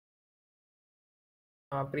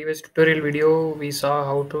Previous tutorial video we saw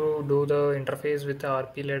how to do the interface with the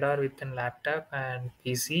RP lidar with a laptop and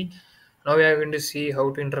PC. Now we are going to see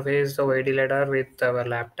how to interface the YD lidar with our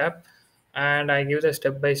laptop, and I give the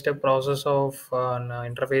step-by-step process of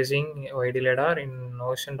interfacing YD lidar in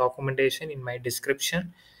Notion documentation in my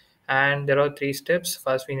description. And there are three steps.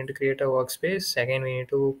 First, we need to create a workspace. Second, we need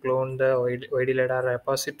to clone the YD lidar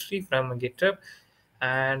repository from GitHub,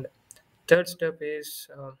 and third step is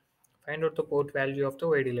find out the port value of the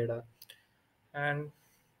YDLidar. And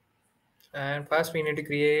and first we need to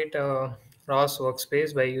create a ROS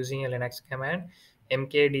workspace by using a Linux command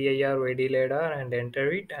mkdir YDLidar and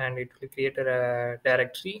enter it, and it will create a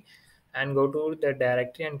directory. And go to the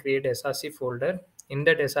directory and create src folder. In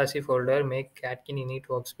that src folder, make catkin init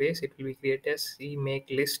workspace. It will be create a cmake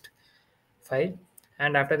list file,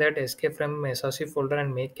 and after that escape from src folder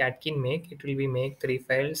and make catkin make. It will be make three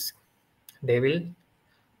files: devil,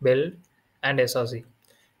 build, and src.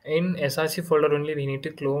 In src folder only we need to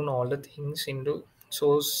clone all the things into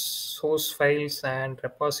source files, and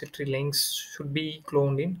repository links should be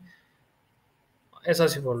cloned in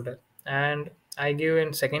src folder. And I give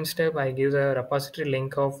in second step, I give the repository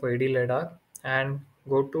link of YDLidar, and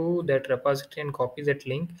go to that repository and copy that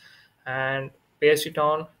link and paste it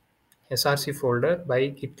on src folder by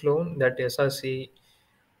git clone that src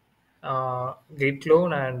git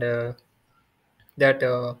clone, and that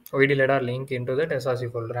YDLidar link into that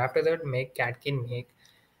src folder. After that, make catkin make,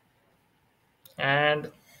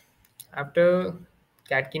 and after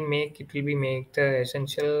catkin make, it will be make the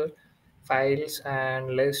essential files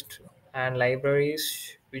and list and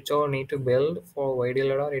libraries which all need to build for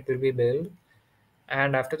YDLidar. It will be build,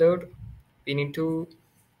 and after that, we need to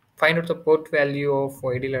find out the port value of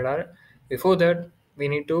YDLidar. Before that, we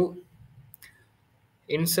need to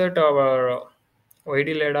insert our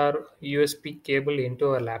YDLidar USB cable into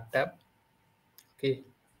our laptop. Okay,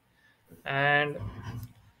 and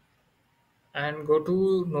go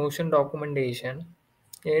to Notion documentation.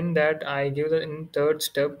 In that, I give the in third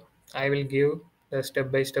step, I will give the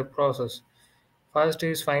step-by-step process. First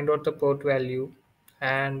is find out the port value,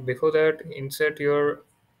 and before that, insert your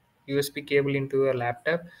USB cable into your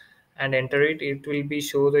laptop and enter it. It will be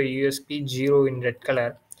show the USB 0 in red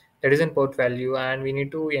color. That is in port value, and we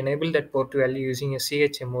need to enable that port value using a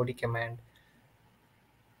chmod command,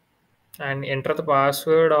 and enter the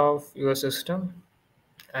password of your system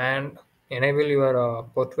and enable your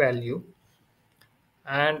port value.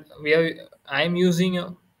 And I'm using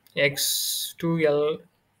a X2L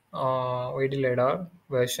YDLidar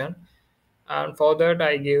version, and for that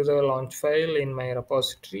I give the launch file in my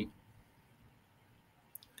repository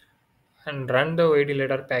and run the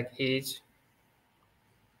YDLidar package.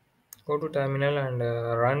 Go to terminal and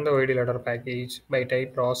run the YDLidar package by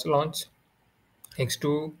type ROS launch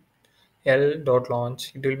X2L dot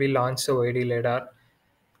launch. It will be launch the YDLidar.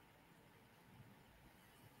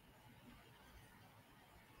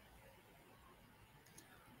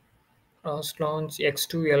 ROS launch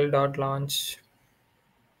X2L dot launch.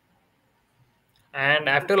 And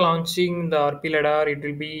after launching the RP lidar, it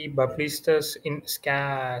will be publish the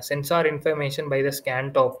sensor information by the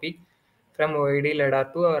scan topic from OID lidar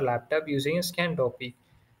to our laptop using a scan topic.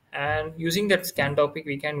 And using that scan topic,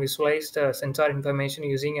 we can visualize the sensor information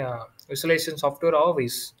using a visualization software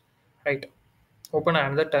Rviz. Right. Open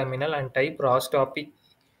another terminal and type ROS topic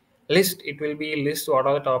list. It will be list what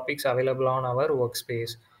are the topics available on our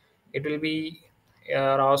workspace. It will be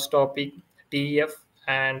ROS topic, TF,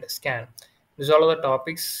 and scan. These are all the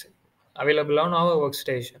topics available on our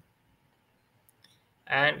workstation.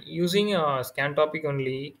 And using a scan topic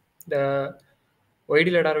only, the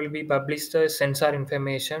YD lidar will be publish the sensor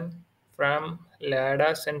information from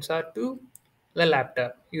lidar sensor to the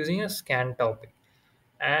laptop using a scan topic.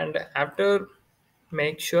 And after,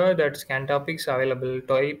 make sure that scan topics available,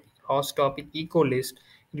 type ROS topic echo list.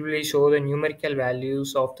 It will show the numerical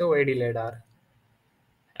values of the YD lidar.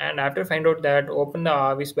 And after find out that, open the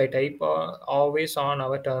RVs by type always on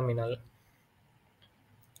our terminal.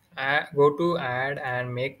 Go to add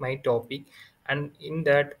and make my topic, and in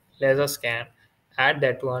that laser scan, add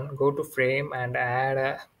that one. Go to frame and add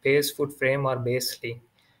a base foot frame or base link,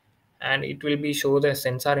 and it will be show the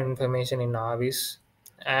sensor information in Navis,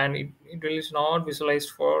 and it will is not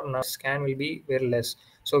visualized for now. Scan will be very less,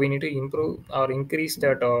 so we need to improve or increase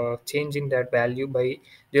that change in that value by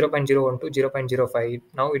 0.01 to 0.05.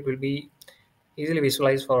 Now it will be easily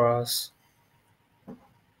visualized for us.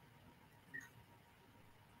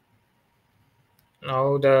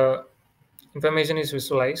 Now the information is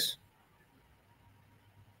visualized,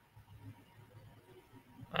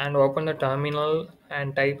 and open the terminal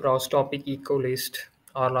and type ROS topic echo list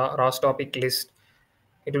or ROS topic list.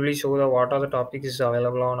 It will show the what are the topics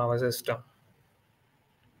available on our system.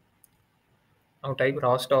 Now type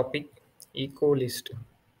ROS topic eco list.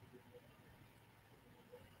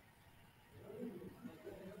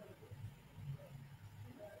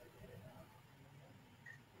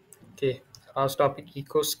 Okay, ROS topic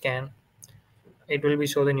eco scan. It will be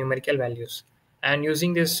show the numerical values. And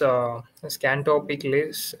using this scan topic,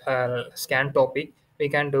 we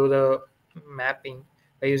can do the mapping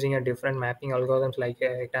by using a different mapping algorithms like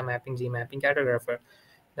hectare mapping, G mapping, cartographer.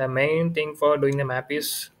 The main thing for doing the map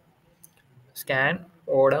is scan,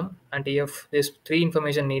 ODM, and TF. There's three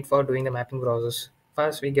information need for doing the mapping process.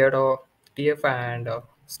 First, we get a TF and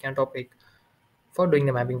scan topic for doing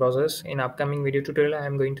the mapping process. In upcoming video tutorial, I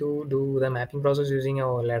am going to do the mapping process using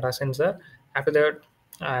a Lidar sensor. After that,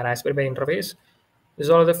 Raspberry Pi interface. These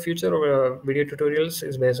are the future video tutorials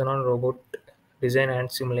is based on robot design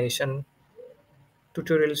and simulation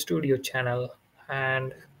tutorial studio channel.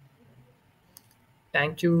 And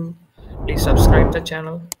thank you. Please subscribe the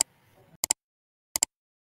channel.